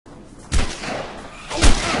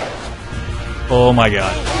Oh my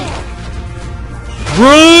god.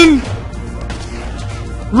 Run!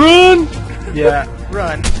 Run! Yeah,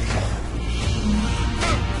 run.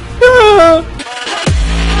 Ah!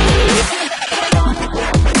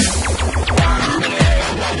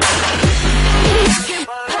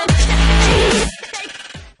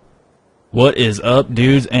 What is up,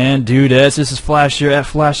 dudes and dudettes? This is Flash here at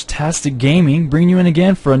Flashtastic Gaming, bringing you in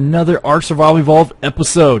again for another ARK Survival Evolved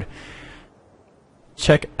episode.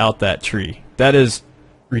 Check out that tree. That is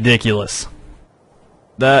ridiculous.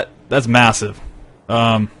 That's massive.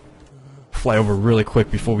 Fly over really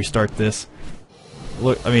quick before we start this.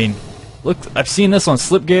 Look, I've seen this on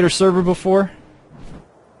Slipgator server before.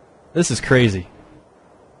 This is crazy.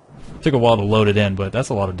 Took a while to load it in, but that's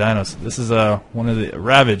a lot of dinos. This is one of the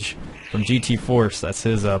Ravage from GT Force. That's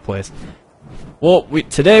his place. Well,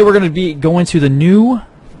 today we're going to be going to the new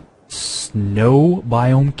snow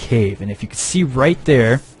biome cave, and if you can see right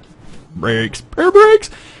there, brakes, air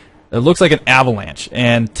brakes. It looks like an avalanche,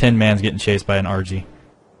 and Tin Man's getting chased by an RG.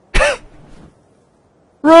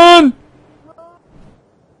 Run!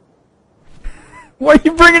 Why are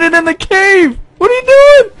you bringing it in the cave? What are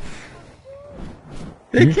you doing?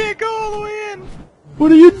 They can't go all the way in. What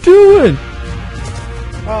are you doing?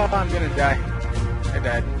 Oh, I'm gonna die. I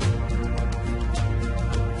died.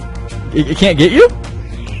 It can't get you?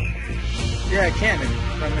 Yeah, I can,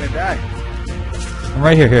 and I'm gonna die. I'm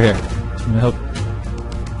right here, here. Let me help.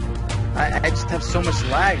 I just have so much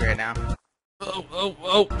lag right now.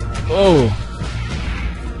 Oh.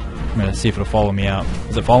 I'm gonna see if it'll follow me out.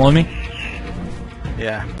 Is it following me?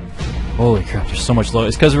 Yeah. Holy crap, there's so much load.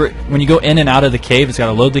 It's because when you go in and out of the cave, it's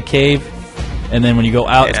gotta load the cave, and then when you go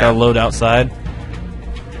out, it's gotta load outside.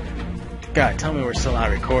 God, tell me we're still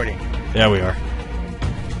not recording. Yeah, we are.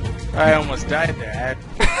 I almost died there.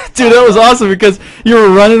 Dude, that was awesome because you were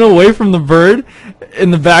running away from the bird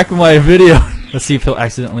in the back of my video. Let's see if he'll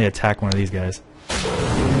accidentally attack one of these guys. I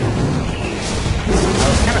was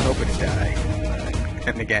kind of hoping to die.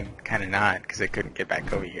 And again, kind of not, because I couldn't get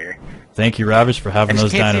back over here. Thank you, Ravish, for having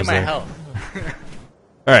those dinos I can't see my there. health.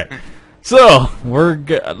 Alright, so,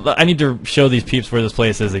 I need to show these peeps where this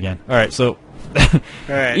place is again. Alright, so,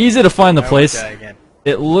 Alright. Easy to find the place. Die again.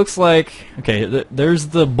 It looks like, okay, there's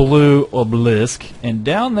the blue obelisk, and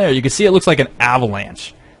down there, you can see it looks like an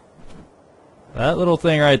avalanche. That little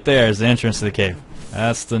thing right there is the entrance to the cave.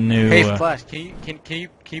 That's the new... Hey, Flash, can you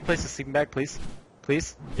place the sleeping bag, please?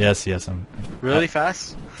 Please? Yes, I'm... Really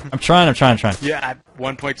fast? I'm trying. Yeah,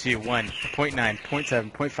 1.2, 1, 0.9,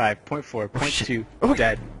 0.7, 0.5, 0.4, 0.2, Oh,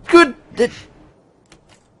 dead. Good!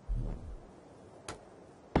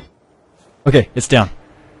 Okay, it's down.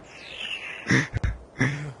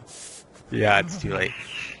 Yeah, it's too late.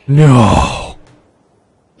 No!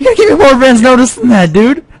 You gotta give me more advance notice than that,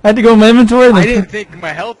 dude! I had to go in my inventory and I didn't think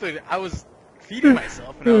my health would... I was feeding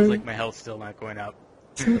myself, and I was like, my health's still not going up.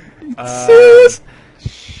 Serious?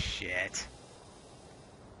 Shit.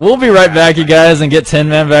 We'll be right back, you guys, and get Tin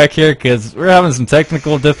Man back here, because we're having some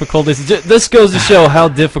technical difficulties. This goes to show how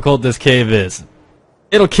difficult this cave is.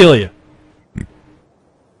 It'll kill you.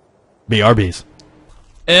 BRBs.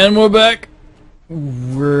 And we're back.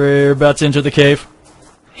 We're about to enter the cave.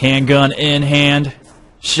 Handgun in hand.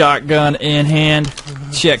 Shotgun in hand.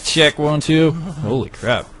 Check, 1, 2. Holy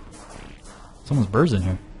crap. Someone's birds in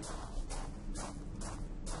here.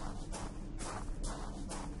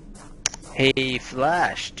 Hey,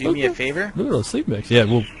 Flash, do me a favor. Look at those sleeping bags. Yeah,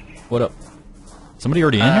 well, what up? Somebody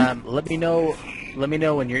already in here? Let me know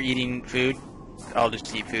when you're eating food. I'll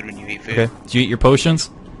just eat food when you eat food. Okay. Did you eat your potions?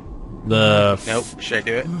 Nope. Should I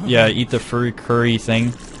do it? Yeah, eat the furry curry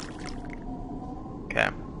thing. Okay.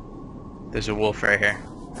 There's a wolf right here.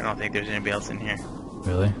 I don't think there's anybody else in here.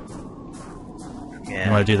 Really? Yeah.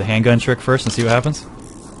 You want to do the handgun trick first and see what happens?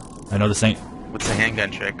 I know this ain't... What's the handgun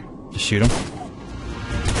trick? Just shoot him.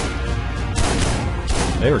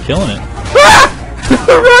 They were killing it. Ah!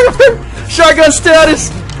 Shotgun status!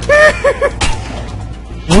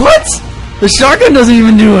 What? The shotgun doesn't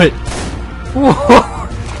even do it! Whoa!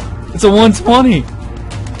 It's a 120!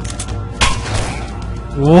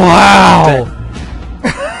 Wow!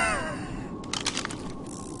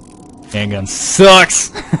 Handgun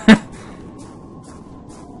sucks!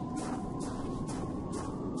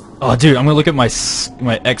 Oh, dude, I'm gonna look at my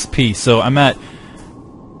XP. So I'm at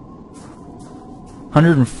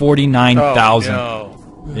 149,000. Oh,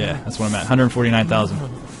 no. Yeah, that's what I'm at. 149,000.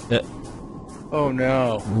 Oh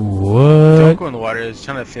no. What? Don't go in the water. There's a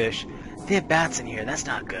ton of fish. They have bats in here. That's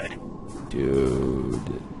not good. Dude,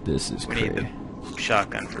 this is crazy. We need the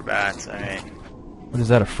shotgun for bats. Alright. What is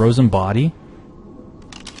that, a frozen body?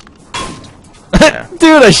 Yeah.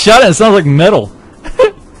 Dude, I shot it. It sounds like metal.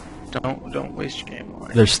 Don't waste your game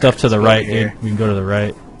on it. There's stuff to the Let's go right, here. dude. We can go to the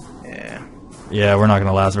right. Yeah. Yeah, we're not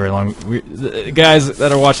gonna last very long. The guys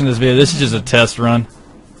that are watching this video, this is just a test run.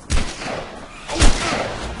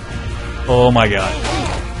 Oh my god.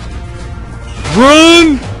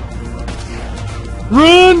 Run!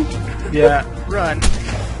 Run! Yeah, run.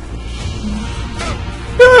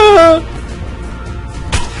 Ah!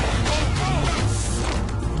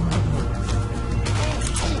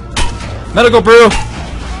 Medical brew!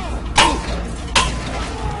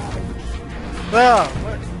 Oh,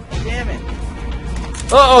 what? Damn it.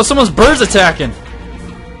 Uh-oh, someone's bird's attacking!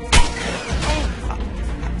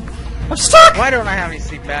 I'm stuck! Why don't I have any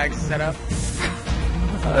sleep bags set up?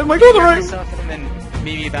 Am I going the right? Myself and then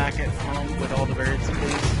meet me back at home with all the birds,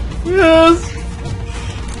 please. Yes!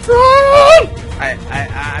 Run!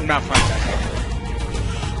 I'm not fun back here.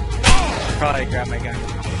 Should probably grab my gun.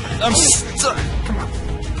 I'm stuck! Come on.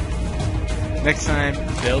 Next time,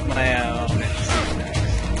 build my own.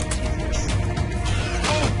 Jesus.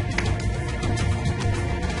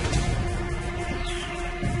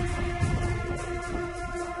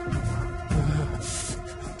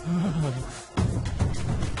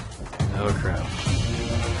 Oh crap.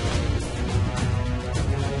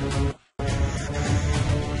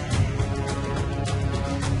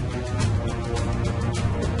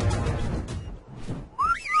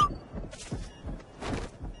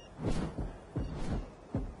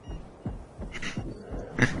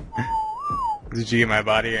 Did you get my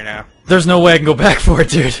body or no? There's no way I can go back for it,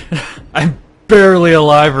 dude. I'm barely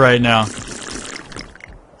alive right now.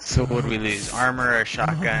 So what do we lose? Armor, a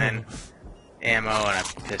shotgun, ammo, and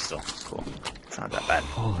a pistol. Cool. It's not that bad.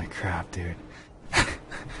 Holy crap, dude.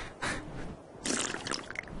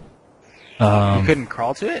 You couldn't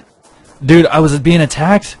crawl to it? Dude, I was being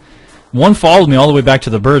attacked. One followed me all the way back to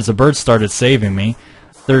the birds. The birds started saving me.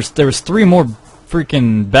 There was 3 more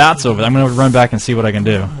freaking bats over there. I'm gonna run back and see what I can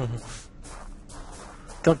do.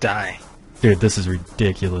 Don't die. Dude, this is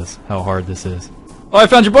ridiculous. How hard this is. Oh, I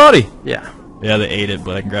found your body. Yeah. Yeah, they ate it,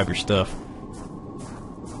 but I can grab your stuff.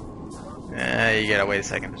 You gotta wait a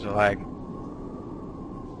second. There's a lag.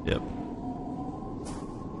 Yep.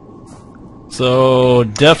 So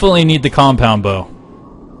definitely need the compound bow.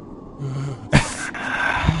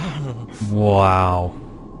 Wow.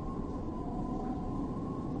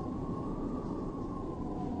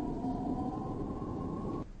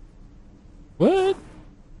 What?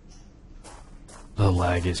 The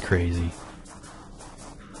lag is crazy.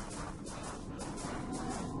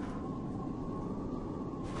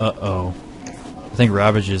 Uh-oh. I think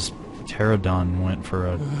Ravage's Pterodon went for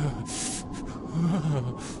a...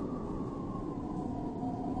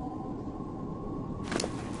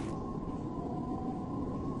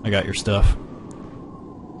 I got your stuff.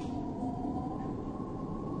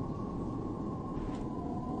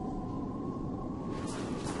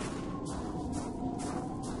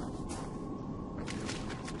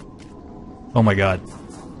 Oh my god.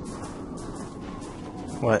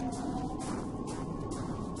 What?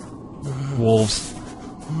 Wolves.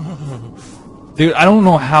 Dude, I don't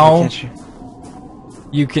know how Can't you?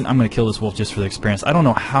 you can... I'm gonna kill this wolf just for the experience. I don't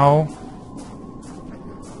know how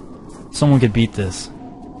someone could beat this.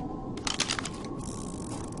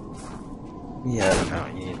 Yeah, I don't know.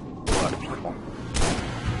 You need a lot of people.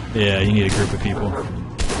 Yeah, you need a group of people.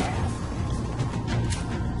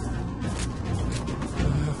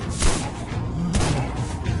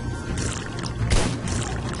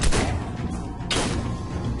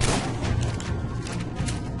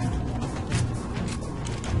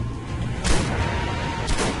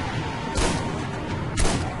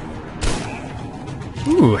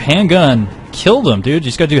 Ooh, handgun. Killed him, dude. You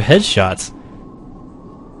just gotta do headshots.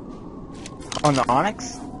 On the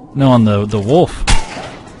Onyx? No, on the wolf.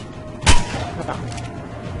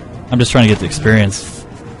 I'm just trying to get the experience.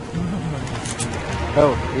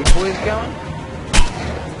 Oh, big boy's going?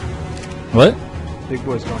 What? Big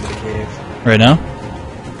boy's going to the cave. Right now?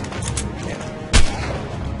 Yeah.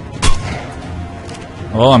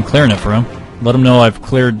 Well, I'm clearing it for him. Let him know I've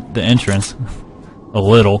cleared the entrance. A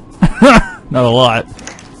little. Not a lot.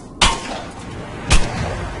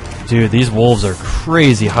 Dude, these wolves are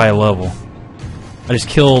crazy high level. I just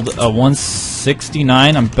killed a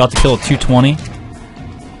 169. I'm about to kill a 220.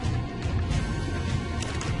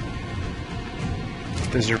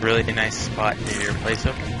 There's a really nice spot near your place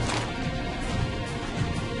open.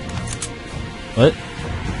 What?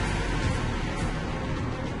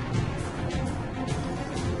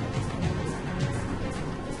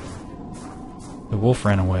 The wolf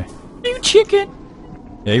ran away. You chicken!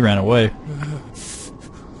 Yeah, he ran away.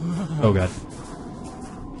 Oh god.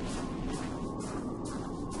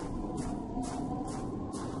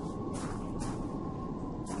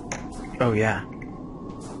 Oh yeah.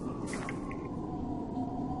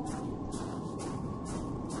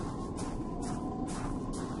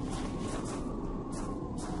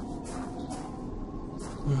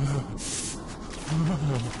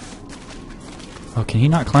 Oh, can he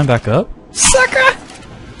not climb back up? Sucker!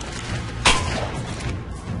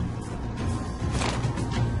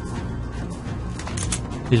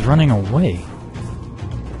 He's running away.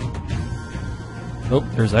 Oh,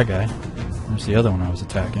 there's that guy. There's the other one I was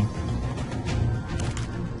attacking.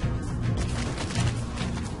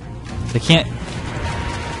 They can't...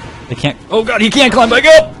 Oh god, he can't climb back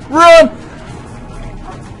up! Run!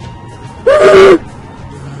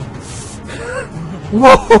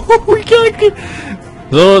 Whoa! We can't get...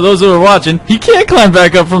 Those who are watching, he can't climb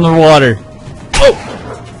back up from the water! Oh!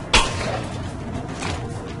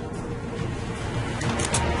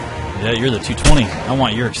 Yeah, you're the 220. I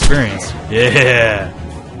want your experience. Yeah!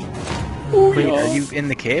 Wait, are you in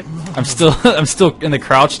the cave? I'm still in the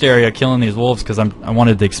crouched area killing these wolves because I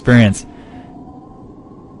wanted the experience.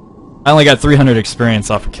 I only got 300 experience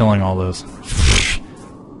off of killing all those.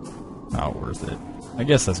 Not worth it. I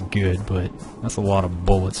guess that's good, but that's a lot of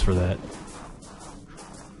bullets for that.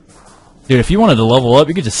 Dude, if you wanted to level up,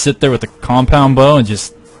 you could just sit there with a compound bow and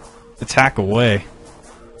just attack away.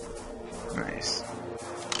 Nice.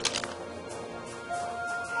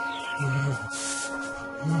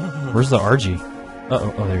 Where's the RG?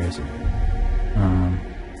 Uh-oh, oh, there he is.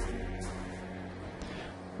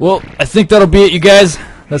 Well, I think that'll be it, you guys.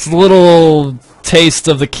 That's a little taste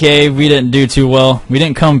of the cave. We didn't do too well. We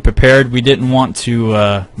didn't come prepared. We didn't want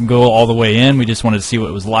to go all the way in. We just wanted to see what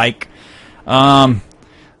it was like.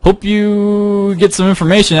 Hope you get some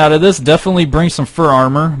information out of this. Definitely bring some fur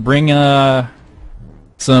armor. Bring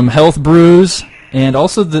some health brews, and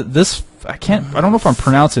also this. I don't know if I'm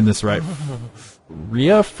pronouncing this right.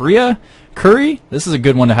 Freya curry. This is a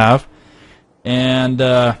good one to have, and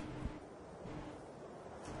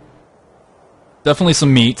definitely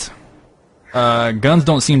some meat. Guns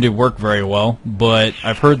don't seem to work very well, but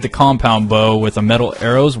I've heard the compound bow with the metal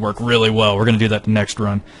arrows work really well. We're gonna do that the next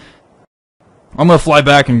run. I'm gonna fly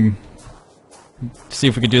back and see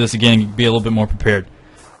if we can do this again and be a little bit more prepared.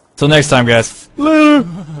 Till next time, guys. Later.